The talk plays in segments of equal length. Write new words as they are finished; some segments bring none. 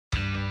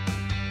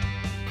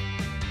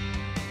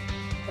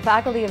The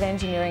Faculty of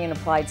Engineering and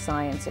Applied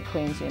Science at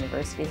Queen's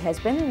University has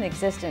been in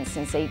existence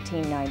since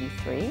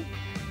 1893.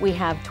 We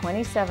have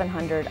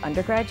 2,700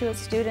 undergraduate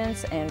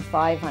students and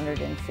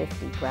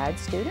 550 grad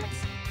students.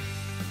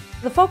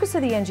 The focus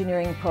of the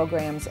engineering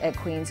programs at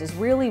Queen's is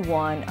really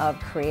one of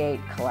create,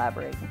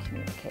 collaborate, and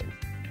communicate.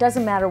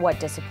 Doesn't matter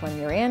what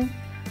discipline you're in,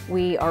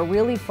 we are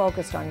really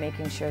focused on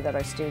making sure that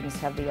our students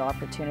have the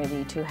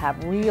opportunity to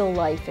have real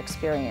life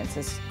experience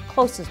as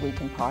close as we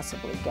can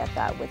possibly get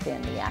that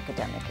within the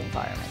academic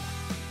environment.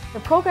 The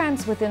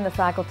programs within the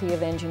Faculty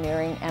of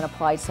Engineering and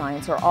Applied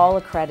Science are all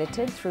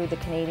accredited through the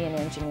Canadian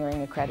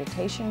Engineering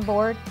Accreditation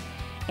Board,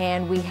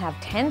 and we have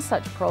 10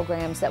 such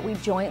programs that we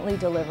jointly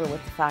deliver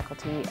with the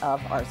Faculty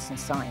of Arts and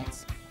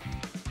Science.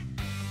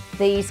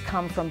 These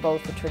come from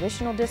both the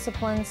traditional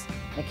disciplines,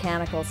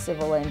 mechanical,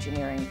 civil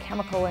engineering,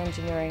 chemical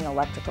engineering,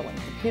 electrical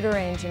and computer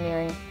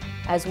engineering,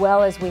 as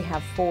well as we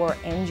have 4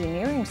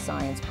 engineering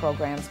science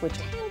programs which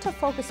tend to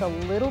focus a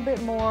little bit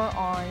more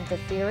on the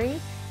theory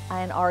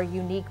and are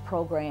unique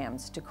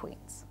programs to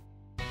Queen's.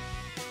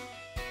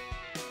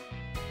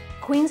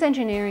 Queen's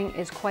Engineering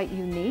is quite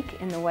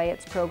unique in the way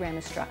its program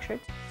is structured.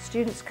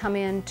 Students come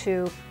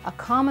into a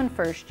common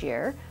first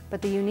year,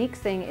 but the unique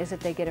thing is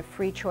that they get a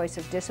free choice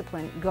of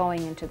discipline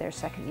going into their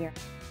second year.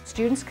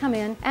 Students come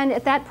in, and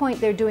at that point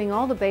they're doing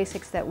all the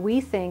basics that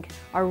we think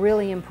are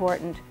really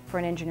important for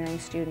an engineering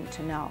student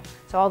to know.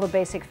 So all the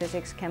basic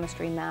physics,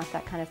 chemistry, math,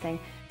 that kind of thing.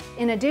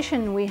 In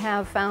addition, we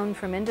have found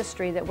from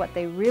industry that what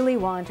they really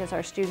want is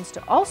our students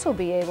to also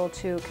be able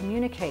to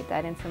communicate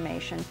that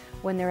information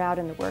when they're out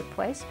in the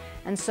workplace.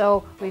 And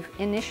so we've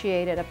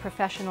initiated a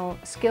professional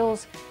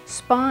skills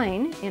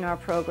spine in our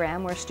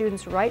program where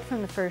students right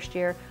from the first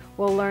year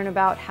will learn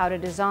about how to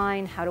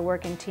design, how to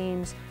work in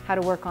teams, how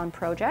to work on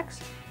projects,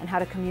 and how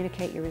to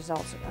communicate your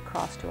results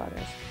across to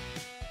others.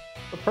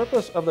 The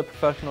purpose of the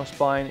professional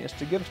spine is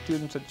to give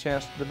students a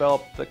chance to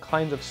develop the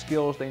kinds of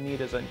skills they need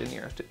as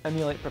engineers to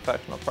emulate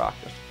professional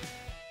practice.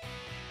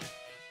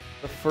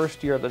 The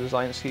first year of the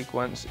design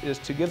sequence is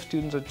to give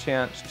students a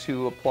chance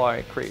to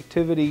apply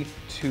creativity,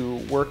 to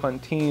work on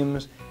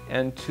teams,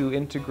 and to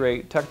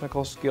integrate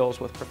technical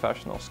skills with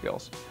professional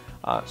skills.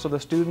 So the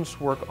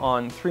students work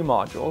on 3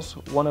 modules,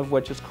 one of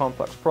which is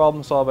complex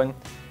problem solving,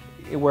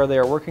 where they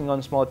are working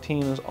on small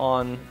teams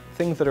on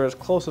things that are as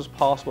close as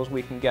possible as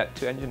we can get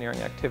to engineering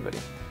activity.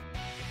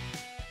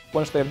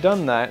 Once they've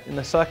done that, in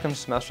the second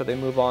semester they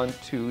move on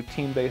to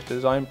team-based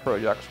design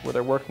projects where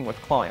they're working with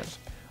clients,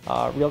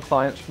 real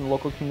clients from the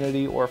local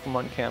community or from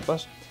on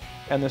campus,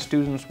 and the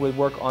students would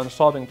work on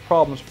solving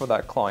problems for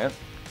that client,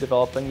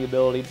 developing the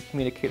ability to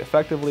communicate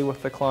effectively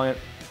with the client,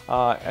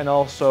 and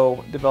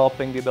also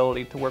developing the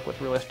ability to work with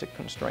realistic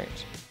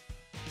constraints.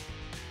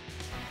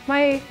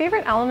 My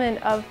favorite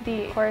element of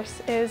the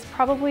course is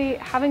probably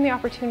having the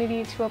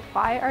opportunity to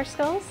apply our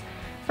skills.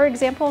 For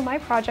example, my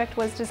project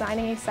was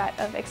designing a set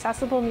of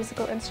accessible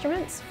musical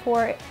instruments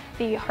for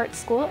the Hart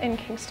School in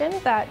Kingston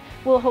that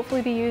will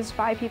hopefully be used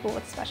by people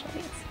with special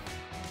needs.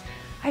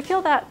 I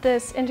feel that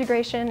this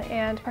integration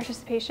and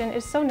participation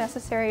is so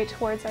necessary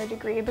towards our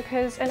degree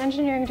because an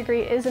engineering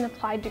degree is an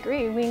applied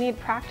degree. We need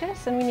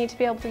practice and we need to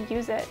be able to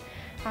use it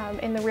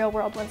in the real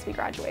world once we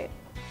graduate.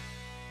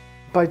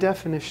 By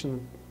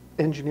definition,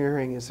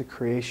 engineering is a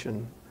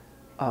creation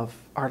of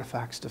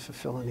artifacts to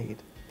fulfill a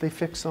need. They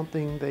fix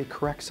something, they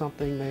correct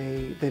something,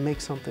 they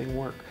make something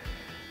work.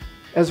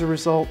 As a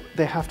result,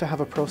 they have to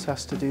have a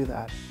process to do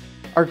that.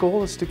 Our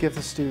goal is to give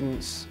the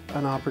students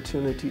an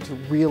opportunity to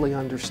really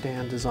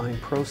understand design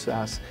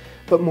process,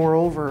 but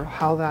moreover,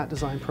 how that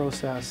design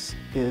process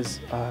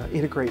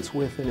integrates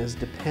with and is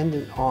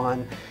dependent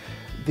on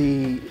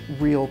the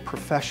real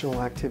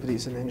professional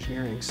activities in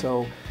engineering.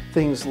 So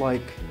things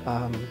like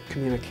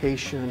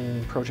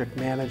communication, project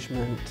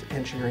management,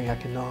 engineering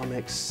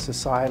economics,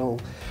 societal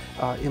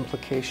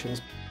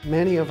implications.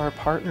 Many of our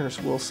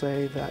partners will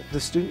say that the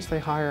students they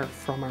hire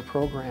from our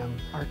program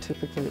are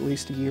typically at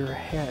least a year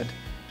ahead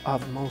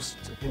of most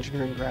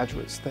engineering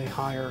graduates they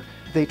hire.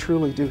 They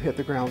truly do hit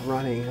the ground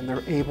running and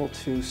they're able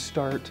to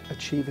start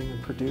achieving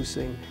and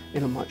producing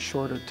in a much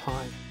shorter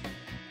time.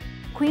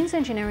 Queen's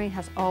Engineering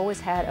has always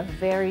had a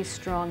very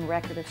strong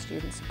record of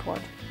student support.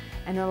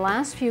 And in the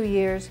last few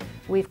years,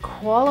 we've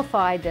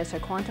qualified this or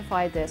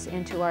quantified this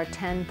into our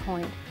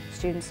 10-point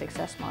student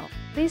success model.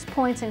 These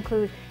points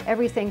include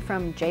everything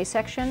from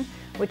J-section,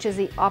 which is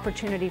the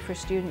opportunity for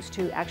students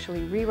to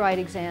actually rewrite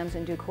exams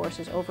and do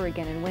courses over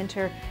again in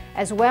winter,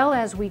 as well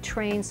as we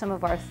train some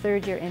of our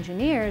third-year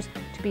engineers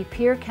to be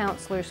peer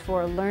counselors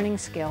for learning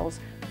skills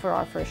for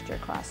our first-year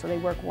class. So they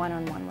work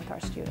one-on-one with our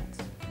students.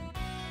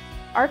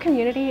 Our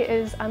community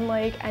is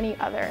unlike any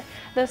other.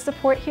 The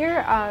support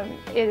here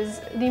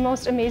is the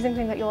most amazing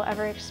thing that you'll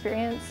ever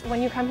experience.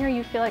 When you come here,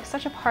 you feel like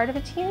such a part of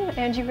a team,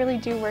 and you really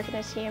do work in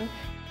a team.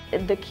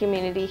 The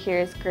community here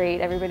is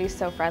great. Everybody's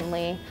so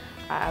friendly.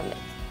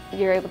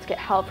 You're able to get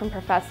help from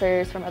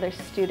professors, from other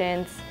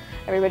students.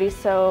 Everybody's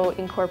so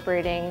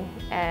incorporating,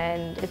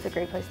 and it's a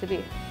great place to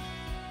be.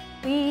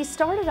 We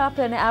started up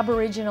an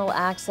Aboriginal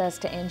Access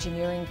to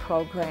Engineering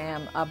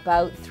program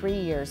about 3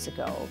 years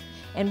ago.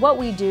 And what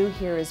we do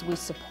here is we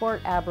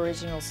support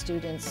Aboriginal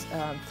students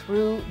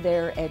through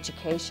their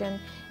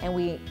education, and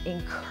we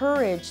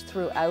encourage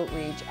through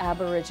outreach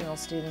Aboriginal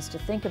students to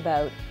think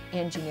about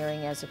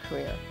engineering as a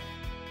career.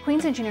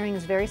 Queen's Engineering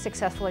is very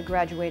successful at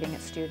graduating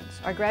its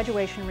students. Our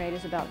graduation rate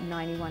is about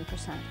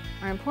 91%.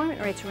 Our employment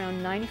rate's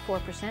around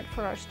 94%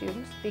 for our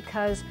students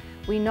because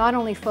we not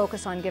only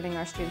focus on giving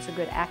our students a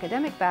good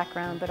academic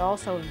background, but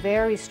also a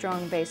very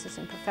strong basis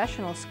in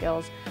professional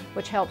skills,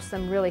 which helps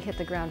them really hit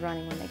the ground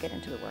running when they get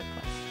into the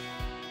workplace.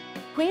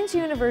 Queen's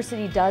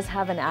University does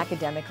have an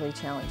academically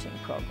challenging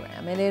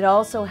program, and it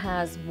also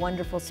has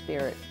wonderful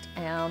spirit.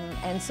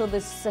 And so the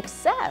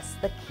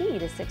key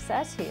to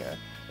success here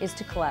is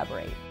to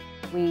collaborate.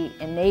 We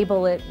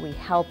enable it, we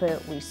help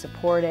it, we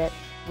support it.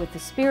 With the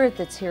spirit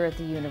that's here at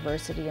the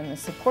university and the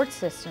support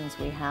systems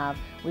we have,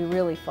 we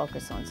really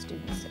focus on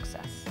student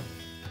success.